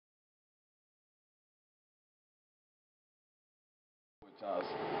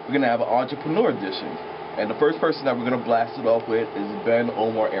We're going to have an entrepreneur edition. And the first person that we're going to blast it off with is Ben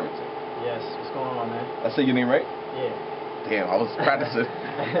Omar Arrington. Yes, what's going on, man? I say your name right? Yeah. Damn, I was practicing.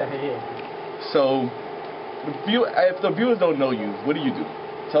 Yeah. So, if the viewers don't know you, what do you do?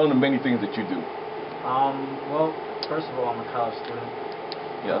 Tell them the many things that you do. Well, first of all, I'm a college student.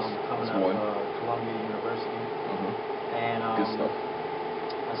 Yes, coming that's out one. of Columbia University. And Good stuff.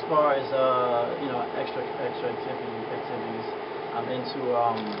 as far as extra activities, I'm into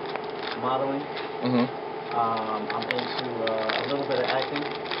modeling. I'm into a little bit of acting.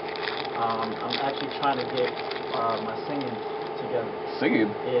 I'm actually trying to get my singing together.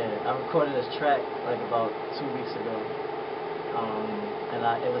 Singing? Yeah, I recorded this track like about 2 weeks ago. And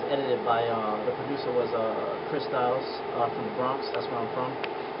it was edited by, the producer was Chris Styles from the Bronx. That's where I'm from.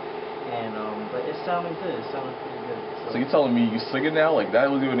 And but it sounded good. It sounded pretty good. So you're telling me you singing now? Like that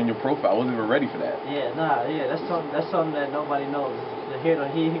wasn't even in your profile. I wasn't even ready for that. Yeah, that's something that nobody knows. He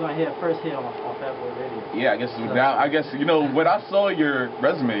gonna hear it first here on Fat Boy Radio. Yeah, I guess when I saw your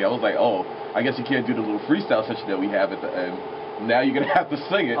resume, I was like, oh, I guess you can't do the little freestyle session that we have at the end. Now you're gonna have to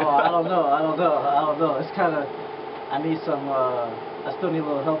sing it. Oh, I don't know. It's kind of, I need some. I still need a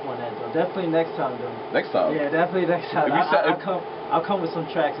little help on that though. Definitely next time though. Next time? Yeah, definitely next time. I'll come with some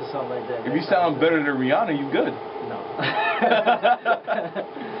tracks or something like that. If you sound better than Rihanna, you good. No.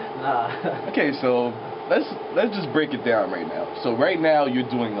 Nah. Okay, so let's just break it down right now. So right now you're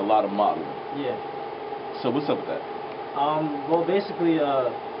doing a lot of modeling. Yeah. So what's up with that? Well, basically,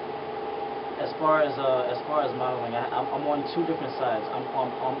 as far as modeling, I'm on two different sides. I'm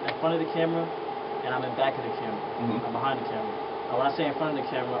in front of the camera, and I'm in back of the camera. I'm behind the camera. When I say in front of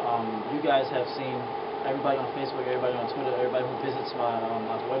the camera, you guys have seen, everybody on Facebook, everybody on Twitter, everybody who visits my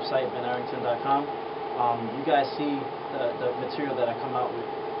website, benarrington.com. You guys see the material that I come out with.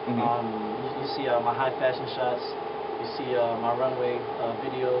 You see my high fashion shots. You see my runway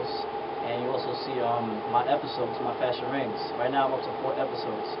videos. And you also see my episodes, my fashion rings. Right now I'm up to 4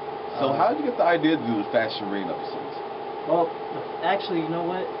 episodes. So how did you get the idea to do the fashion ring episodes? Well, actually, you know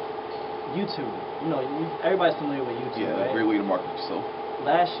what? YouTube. Everybody's familiar with YouTube, yeah, right? Great way to market yourself.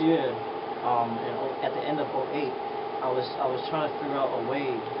 Last year, at the end of 2008, I was trying to figure out a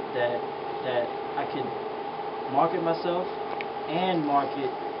way that I could market myself and market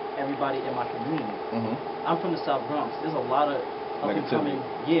everybody in my community. I'm from the South Bronx. There's a lot of up-and-coming,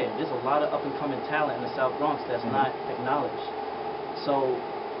 talent in the South Bronx that's not acknowledged. So,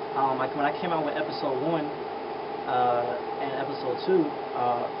 when I came out with episode 1 and episode 2,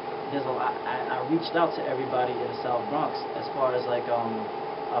 I reached out to everybody in the South Bronx as far as like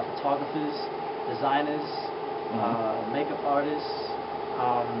photographers, designers, makeup artists,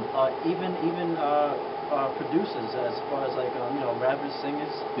 even producers as far as like rappers,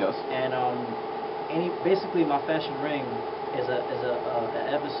 singers. Yes. And basically my fashion ring is an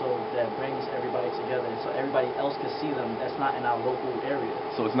episode that brings everybody together, so everybody else can see them that's not in our local area.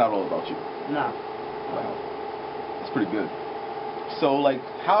 So it's not all about you. Nah. Wow. That's pretty good. So, like,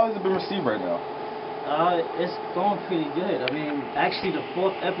 how has it been received right now? It's going pretty good. I mean, actually, the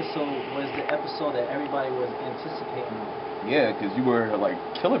 4th episode was the episode that everybody was anticipating on. Yeah, because you were, like,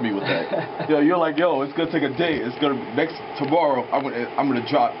 killing me with that. You're like, yo, it's going to take a day. It's going to, tomorrow, I'm gonna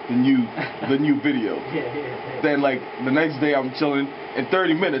drop the new video. Yeah. Then, like, the next day I'm chilling. In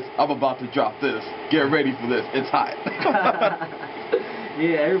 30 minutes, I'm about to drop this. Get ready for this. It's hot.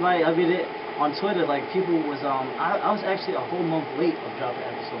 Yeah, everybody, on Twitter, like, people was, I was actually a whole month late of dropping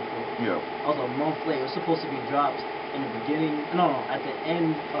episode 4. Yeah. I was a month late. It was supposed to be dropped in the beginning, at the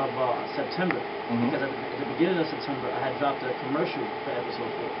end of September. Because at the beginning of September, I had dropped a commercial for episode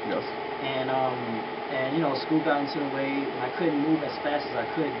 4. Yes. And school got into the way, and I couldn't move as fast as I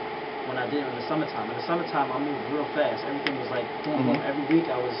could when I did in the summertime. In the summertime, I moved real fast. Everything was like, boom, boom. Every week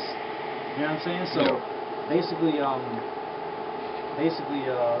I was, you know what I'm saying? So, basically,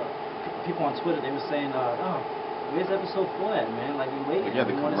 people on Twitter, they were saying, oh, where's episode 4 at, man? Like, we waiting. Yeah,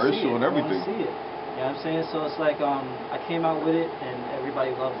 the commercial and everything. We want to see it. You know what I'm saying? So it's like, I came out with it, and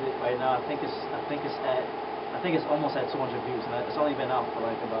everybody loves it right now. I think it's almost at 200 views, and it's only been out for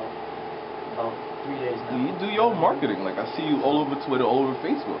like about 3 days now. You do your own marketing. Like, I see you all over Twitter, all over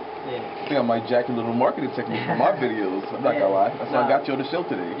Facebook. Yeah. I think I might jack a little marketing technique for my videos. I'm not gonna lie. That's why I got you on the show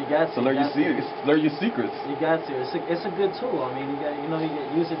today. You got to. So learn your secrets. You got to. It's a good tool. I mean, you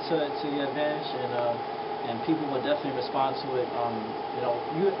use it to your advantage, and people will definitely respond to it.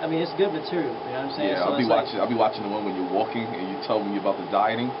 It's good material. You know what I'm saying? Yeah, So I'll be watching the one when you're walking and you tell me about the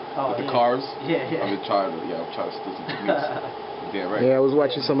dieting with the carbs. Yeah. I'm trying to steal some techniques. Damn right. Yeah, I was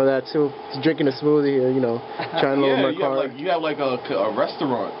watching some of that too. Just drinking a smoothie here, you know, trying to load my car. You have like a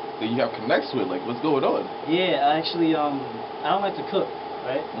restaurant that you have connects with. Like, what's going on? Yeah, I actually I don't like to cook,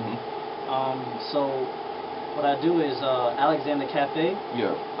 right? So what I do is Alexander Cafe.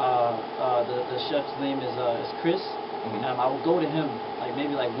 Yeah. The chef's name is Chris. I will go to him like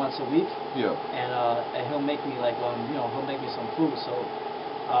maybe like once a week. Yeah. And he'll make me like he'll make me some food. So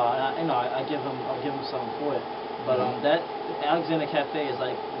I'll give him some for it. But that Alexander Cafe is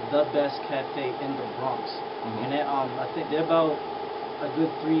like the best cafe in the Bronx. And I think they're about a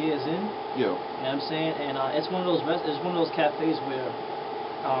good 3 years in. Yeah. You know what I'm saying? And it's one of those cafes where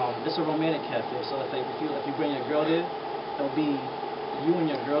it's a romantic cafe. So if you bring your girl there, it'll be you and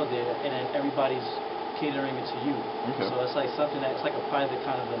your girl there, and then everybody's catering it to you. Okay. So it's like something it's like a private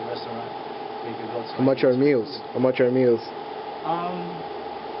kind of a restaurant where you can go to. How much are meals? How much are meals?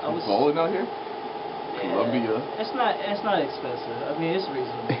 I was balling out here. Yeah, Columbia. It's not expensive. I mean, it's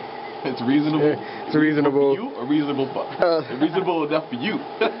reasonable. It's reasonable. It's reasonable. For you or reasonable? Reasonable enough for you?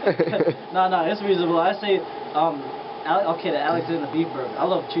 No, it's reasonable. I say, the Alexander beef burger. I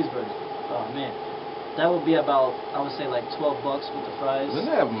love cheeseburgers. Oh man, that would be about, I would say like $12 with the fries.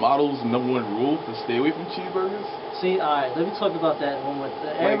 Doesn't it have models' #1 rule to stay away from cheeseburgers? See, all right, let me talk about that one with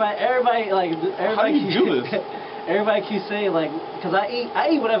everybody. How do you do this? Everybody keeps saying like, because I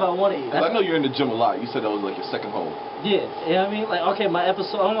eat whatever I want to eat. I know you're in the gym a lot. You said that was like your second home. Yeah, you know what I mean? Like, okay, my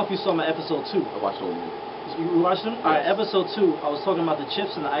episode, I don't know if you saw my episode 2. I watched all of them. You watched them? Yes. Alright, episode 2, I was talking about the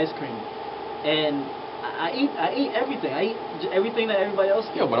chips and the ice cream. And I eat everything. I eat everything that everybody else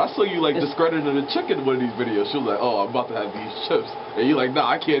eats. Yeah, but I saw you like discrediting the chick in one of these videos. She was like, oh, I'm about to have these chips. And you're like, nah,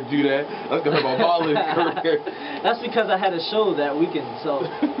 I can't do that. That's going to hurt my modeling career. That's because I had a show that weekend. So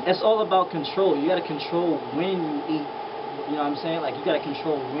it's all about control. You got to control when you eat. You know what I'm saying? Like, you got to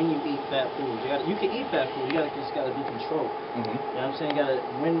control when you eat fat food. You can eat fat food. You just got to be controlled. You know what I'm saying?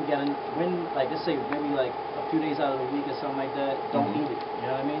 When, like, let's say maybe like a few days out of the week or something like that, don't eat it.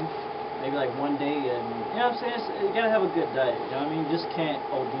 You know what I mean? Maybe like one day, and you know what I'm saying? You got to have a good diet. You know what I mean? You just can't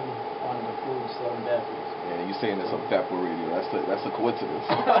OD on the food, certain bad foods. Yeah, you're saying this on Fat Boy Radio. That's a coincidence.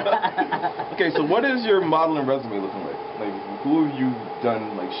 Okay, so what is your modeling resume looking like? Like, who have you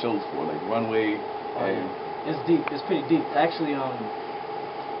done like shows for? Like runway and... It's deep. It's pretty deep. Actually,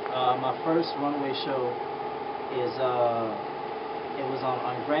 my first runway show is it was on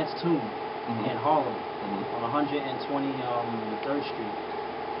Grant's Tomb in Harlem on 123rd Street,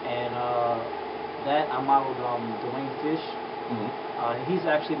 and that I modeled Dwayne Fish. He's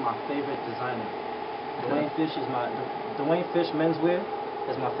actually my favorite designer. Dwayne Fish is Dwayne Fish menswear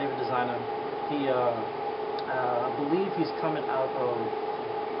is my favorite designer. He I believe he's coming out of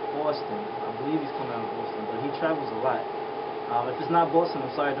Boston. I believe he's coming out of Boston, but he travels a lot. If it's not Boston,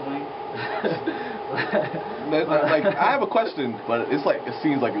 I'm sorry, Dwayne. Like, I have a question, but it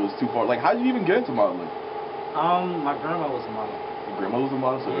seems like it was too far. Like, how did you even get into modeling? My grandma was a model. Your grandma was a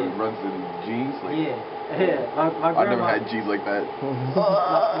model, so it runs in jeans. Like, yeah. My grandma, I never had jeans like that.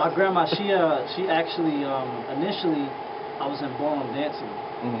 my grandma, she actually initially I was in ballroom dancing,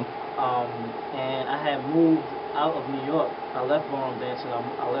 and I had moved out of New York. I left ballroom dancing.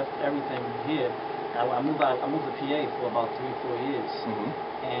 I left everything here. I moved to PA for about 3-4 years,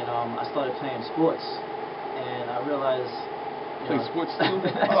 and I started playing sports. And I realized. Play sports too?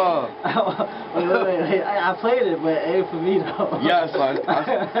 Wait, I played it, but it ain't for me though. Yes,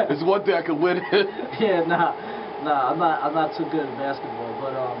 it's one thing I could win. Yeah, I'm not too good at basketball,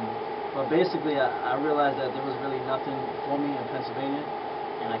 but basically I realized that there was really nothing for me in Pennsylvania.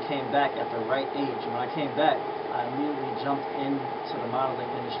 And I came back at the right age. When I came back, I immediately jumped into the modeling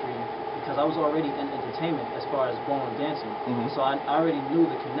industry because I was already in entertainment as far as ballroom dancing. So I already knew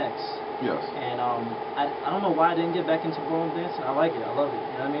the connects. Yes. And I don't know why I didn't get back into ballroom dancing. I like it. I love it.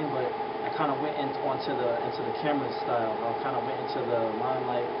 You know what I mean? But I kind of went onto the camera style. I kind of went into the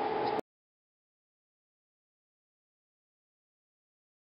limelight